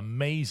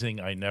 Amazing.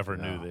 I never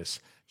knew this.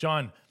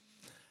 John,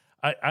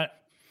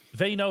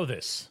 they know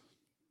this,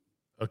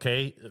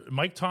 okay?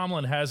 Mike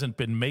Tomlin hasn't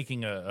been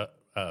making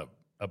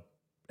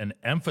an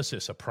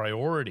emphasis, a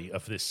priority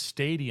of this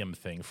stadium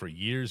thing for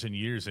years and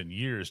years and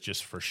years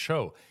just for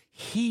show.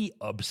 He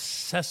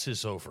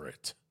obsesses over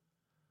it,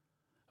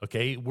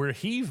 okay? Where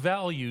he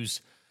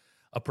values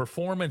a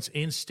performance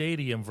in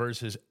stadium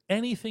versus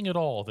anything at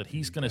all that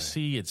he's going to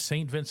see at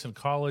St. Vincent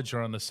College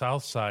or on the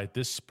South Side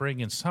this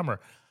spring and summer.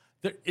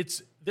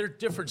 They're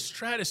different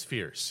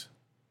stratospheres.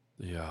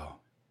 Yeah.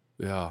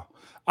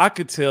 I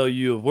could tell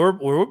you, if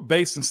we're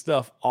basing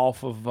stuff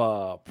off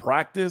of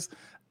practice,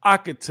 I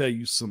could tell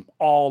you some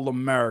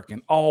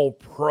All-American,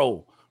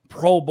 All-Pro,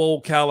 Pro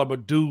Bowl caliber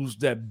dudes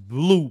that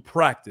blew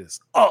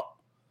practice up.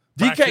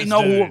 DK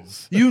know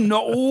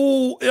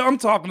who I'm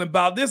talking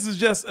about. This is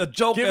just a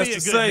joke. Give me a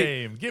good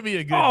name. Give me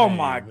a good name. Oh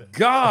my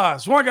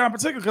gosh. One guy in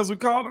particular, because we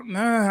called him,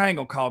 I ain't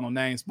gonna call no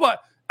names,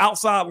 but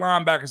outside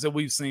linebackers that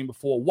we've seen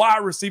before,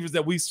 wide receivers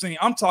that we've seen.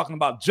 I'm talking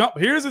about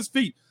here's his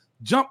feet,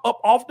 jump up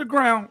off the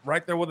ground,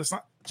 right there with the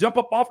sign, jump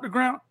up off the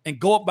ground and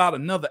go about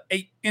another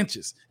 8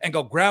 inches and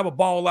go grab a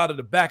ball out of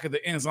the back of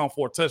the end zone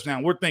for a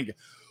touchdown. We're thinking,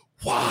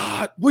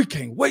 what? We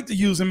can't wait to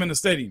use him in the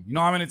stadium. You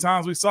know how many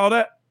times we saw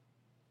that?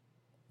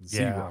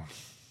 0.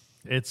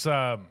 It's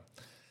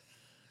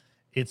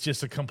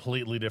just a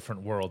completely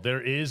different world.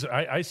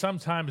 I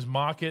sometimes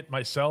mock it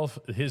myself,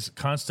 his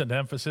constant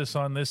emphasis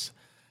on this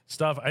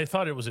stuff. I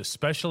thought it was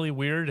especially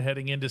weird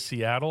heading into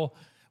Seattle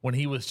when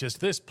he was just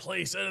this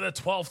place, the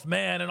 12th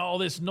man, and all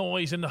this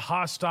noise and the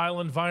hostile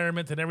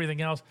environment and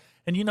everything else.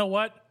 And you know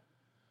what?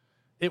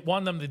 It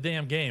won them the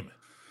damn game.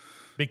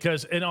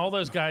 Because, and all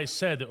those guys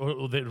said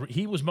that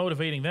he was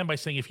motivating them by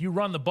saying, if you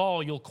run the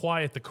ball, you'll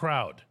quiet the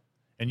crowd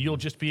and you'll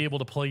just be able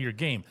to play your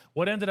game.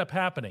 What ended up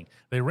happening?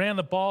 They ran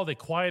the ball, they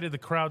quieted the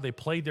crowd, they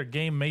played their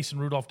game. Mason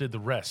Rudolph did the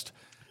rest.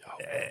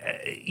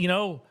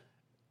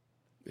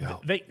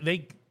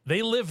 They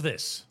live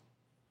this.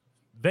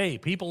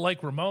 People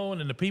like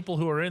Ramon and the people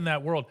who are in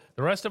that world,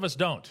 the rest of us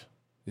don't.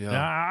 Yeah.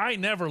 Now, I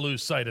never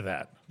lose sight of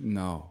that.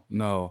 No.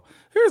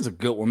 Here's a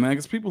good one, man,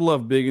 because people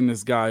love bigging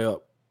this guy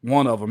up.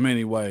 One of them,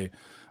 anyway.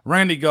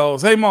 Randy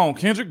goes, hey, Mon,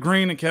 Kendrick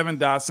Green and Kevin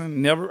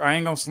Dotson, I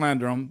ain't going to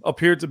slander them,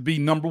 appeared to be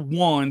number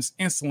ones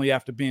instantly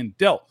after being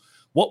dealt.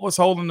 What was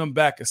holding them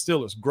back is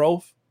Steelers'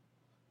 growth.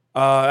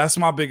 That's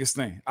my biggest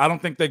thing. I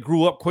don't think they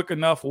grew up quick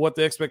enough for what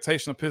the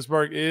expectation of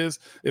Pittsburgh is.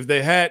 If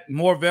they had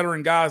more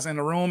veteran guys in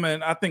the room,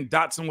 and I think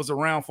Dotson was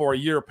around for a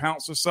year,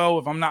 pounce or so,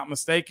 if I'm not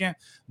mistaken,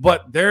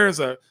 but there's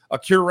a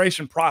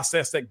curation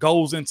process that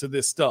goes into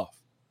this stuff,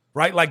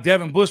 right? Like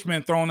Devin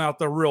Bushman thrown out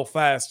there real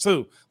fast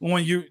too.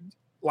 When you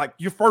like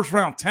your first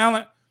round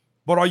talent,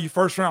 but are you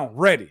first round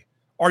ready?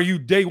 Are you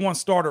day one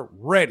starter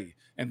ready?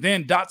 And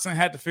then Dotson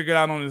had to figure it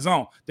out on his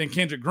own. Then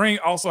Kendrick Green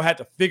also had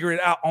to figure it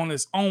out on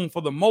his own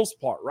for the most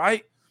part,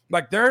 right?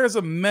 Like there is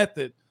a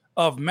method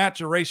of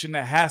maturation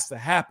that has to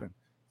happen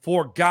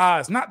for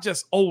guys, not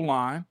just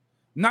O-line,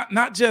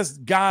 not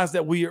just guys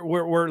that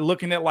we're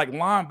looking at like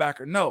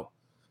linebacker. No,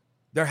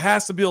 there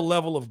has to be a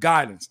level of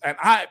guidance. And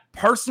I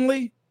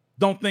personally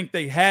don't think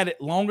they had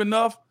it long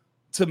enough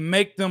to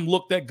make them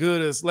look that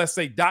good as, let's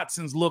say,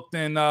 Dotson's looked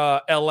in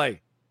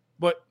L.A.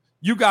 But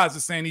you guys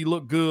are saying he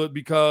looked good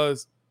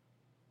because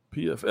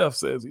PFF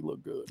says he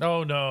looked good.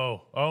 Oh,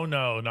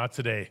 no, not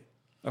today.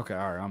 Okay,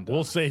 all right, I'm done.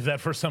 We'll save that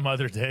for some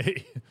other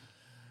day.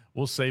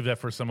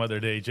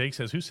 Jake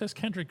says, who says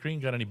Kendrick Green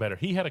got any better?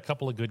 He had a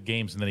couple of good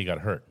games, and then he got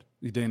hurt.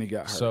 Then he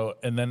got hurt. So,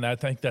 and then I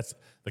think that's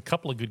the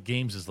couple of good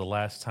games is the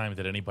last time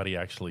that anybody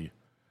actually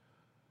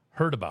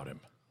heard about him.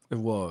 It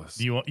was.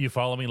 You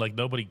follow me? Like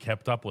nobody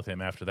kept up with him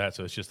after that,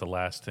 so it's just the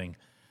last thing,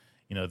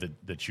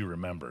 that you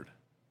remembered.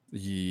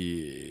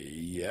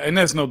 Yeah, and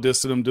that's no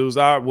diss to them dudes.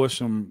 I wish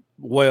them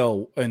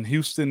well in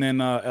Houston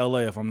and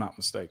L.A. if I'm not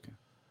mistaken.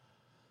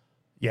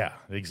 Yeah,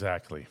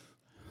 exactly.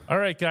 All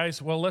right,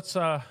 guys. Well, let's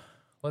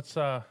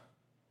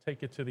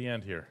take it to the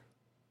end here.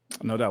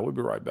 No doubt. We'll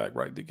be right back,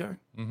 right, DK?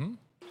 Mm-hmm.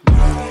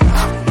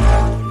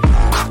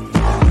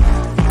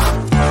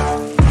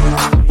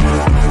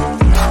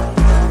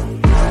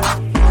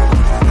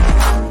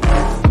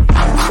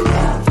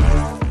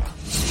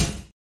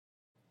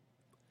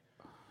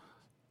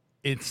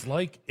 It's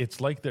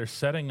like they're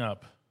setting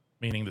up,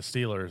 meaning the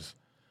Steelers,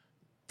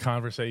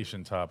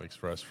 conversation topics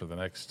for us for the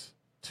next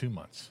 2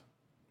 months.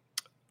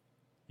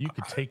 You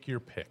could take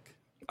your pick.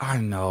 I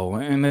know,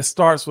 and it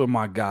starts with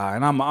my guy,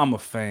 and I'm a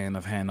fan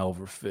of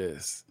Hanover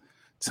Fist.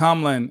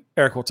 Tomlin,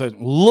 Eric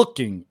quotation,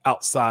 looking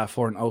outside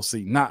for an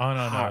OC, not. Oh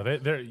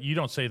no. You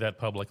don't say that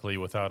publicly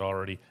without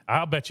already.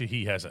 I'll bet you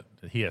he has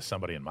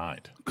somebody in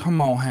mind. Come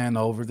on,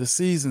 Hanover, the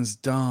season's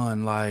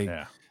done.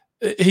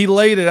 He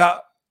laid it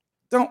out.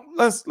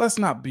 Let's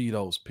not be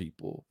those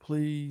people,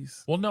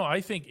 please. Well, no, I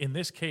think in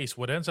this case,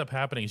 what ends up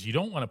happening is you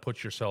don't want to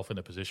put yourself in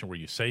a position where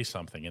you say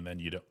something and then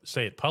you don't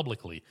say it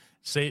publicly,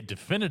 say it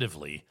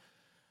definitively.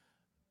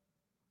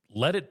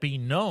 Let it be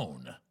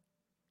known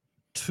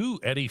to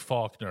Eddie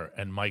Faulkner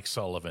and Mike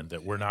Sullivan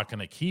that we're not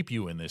going to keep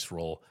you in this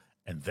role,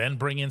 and then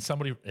bring in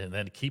somebody and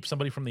then keep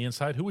somebody from the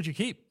inside. Who would you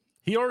keep?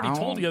 He already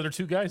told the other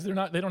two guys they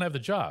don't have the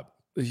job.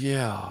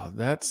 Yeah,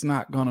 that's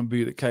not going to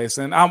be the case.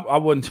 And I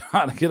wouldn't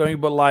try to get on you,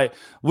 but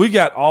we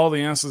got all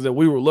the answers that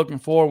we were looking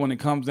for when it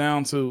comes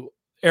down to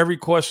every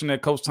question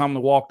that Coach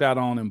Tomlin walked out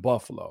on in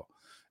Buffalo.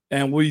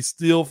 And we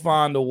still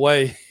find a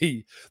way.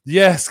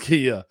 Yes,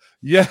 Kia.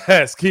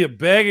 Yes, Kia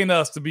begging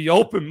us to be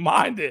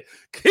open-minded.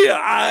 Kia,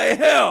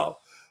 I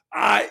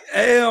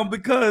am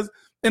because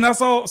 – and I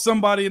saw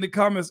somebody in the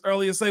comments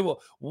earlier say,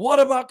 well, what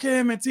about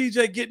Cam and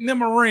TJ getting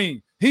them a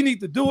ring? He needs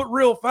to do it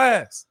real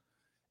fast.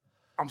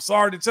 I'm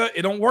sorry to tell you,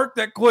 it don't work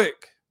that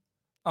quick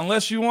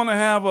unless you want to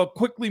have a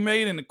quickly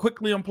made and a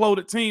quickly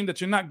imploded team that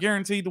you're not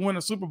guaranteed to win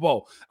a Super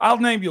Bowl. I'll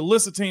name you a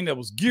list of team that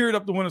was geared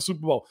up to win a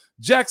Super Bowl.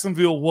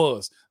 Jacksonville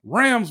was.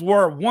 Rams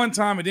were one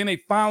time, and then they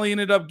finally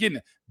ended up getting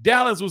it.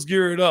 Dallas was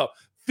geared up.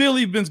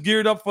 Philly's been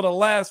geared up for the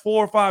last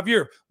 4 or 5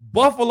 years.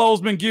 Buffalo's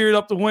been geared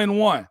up to win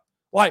one.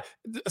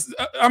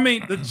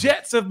 The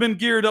Jets have been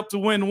geared up to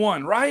win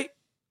one, right?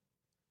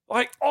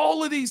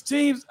 All of these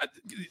teams,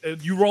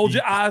 you rolled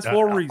your eyes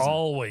for a reason.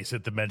 Always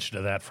at the mention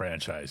of that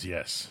franchise,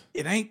 yes.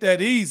 It ain't that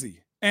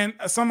easy. And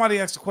somebody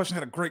asked a question,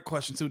 had a great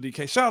question too,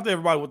 DK. Shout out to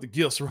everybody with the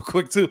gifts real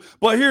quick too.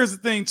 But here's the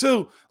thing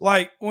too,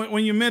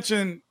 when you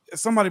mention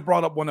somebody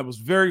brought up one that was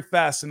very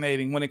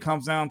fascinating when it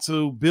comes down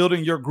to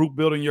building your group,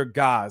 building your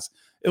guys.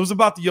 It was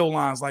about the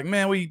O-lines. Like,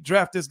 man, we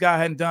draft this guy,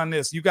 hadn't done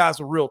this. You guys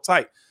were real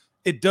tight.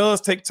 It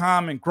does take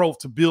time and growth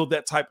to build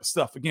that type of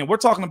stuff. Again, we're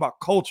talking about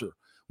culture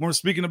when we're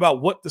speaking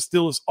about what the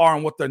Steelers are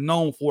and what they're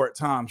known for at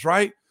times,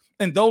 right?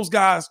 And those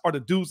guys are the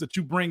dudes that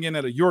you bring in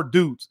that are your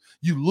dudes.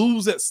 You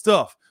lose that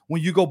stuff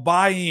when you go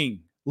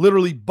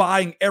literally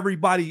buying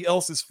everybody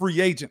else's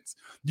free agents.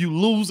 You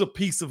lose a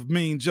piece of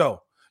Mean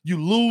Joe. You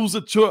lose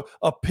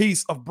a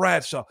piece of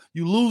Bradshaw.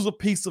 You lose a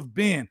piece of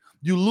Ben.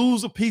 You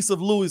lose a piece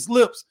of Louis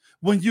Lips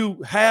when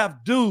you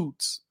have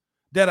dudes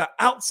that are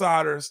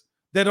outsiders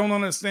that don't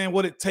understand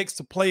what it takes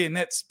to play in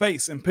that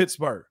space in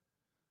Pittsburgh.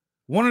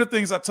 One of the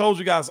things I told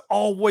you guys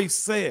always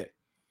said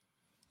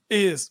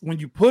is when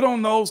you put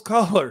on those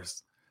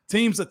colors,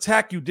 teams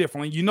attack you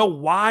differently. You know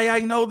why I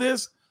know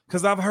this?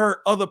 Because I've heard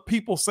other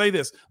people say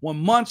this.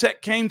 When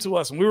Munchak came to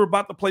us and we were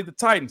about to play the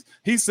Titans,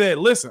 he said,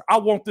 listen, I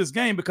want this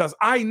game because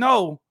I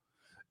know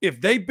if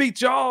they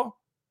beat y'all,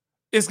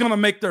 it's going to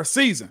make their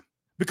season.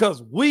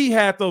 Because we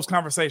had those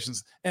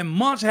conversations, and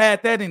Munch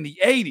had that in the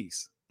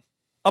 80s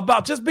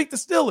about just beat the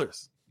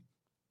Steelers.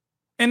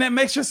 And that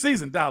makes your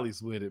season.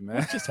 Dolly's with it, man.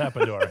 What just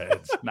happened to our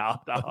heads? No,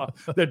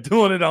 they're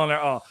doing it on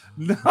their own.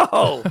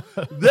 No,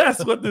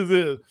 that's what this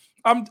is.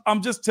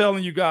 I'm just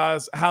telling you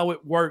guys how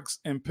it works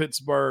in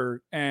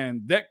Pittsburgh,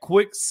 and that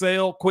quick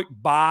sale, quick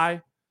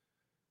buy,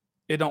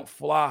 it don't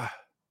fly.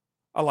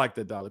 I like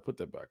that, Dolly. Put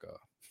that back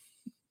up.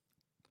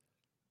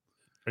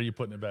 Are you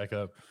putting it back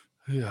up?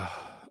 Yeah.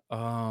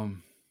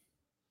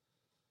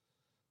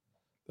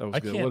 That was I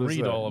good. can't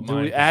read all of mine.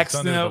 Do we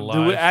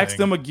ask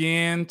them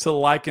again to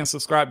like and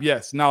subscribe?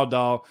 Yes. No,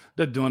 dog.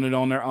 They're doing it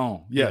on their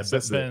own. Yes.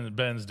 Yeah,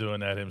 Ben's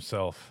doing that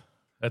himself.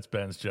 That's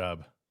Ben's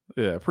job.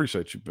 Yeah,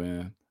 appreciate you,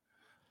 Ben.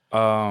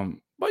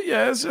 But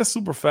yeah, it's just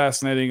super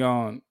fascinating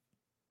on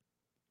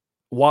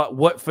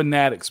what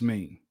fanatics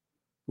mean.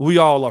 We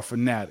all are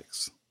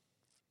fanatics.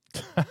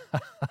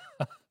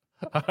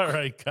 All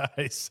right,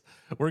 guys.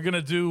 We're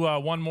gonna do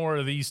one more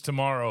of these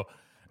tomorrow.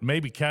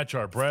 Maybe catch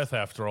our breath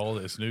after all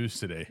this news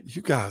today.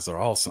 You guys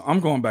are awesome. I'm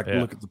going back to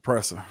look at the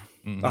presser.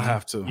 Mm-hmm. I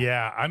have to.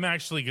 Yeah, I'm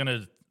actually going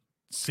to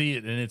see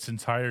it in its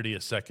entirety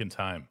a second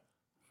time,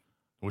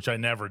 which I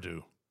never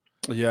do.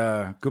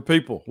 Yeah, good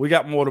people. We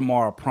got more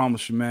tomorrow, I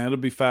promise you, man. It'll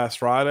be Fast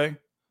Friday.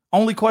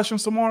 Only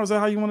questions tomorrow? Is that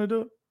how you want to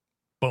do it?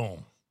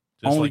 Boom.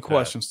 Just only like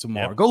questions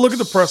tomorrow. Yep. Go look at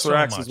the presser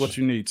access, what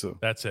you need to.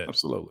 That's it.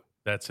 Absolutely.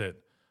 That's it.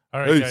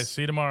 All right, guys.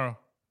 See you tomorrow.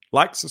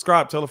 Like,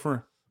 subscribe, tell a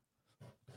friend.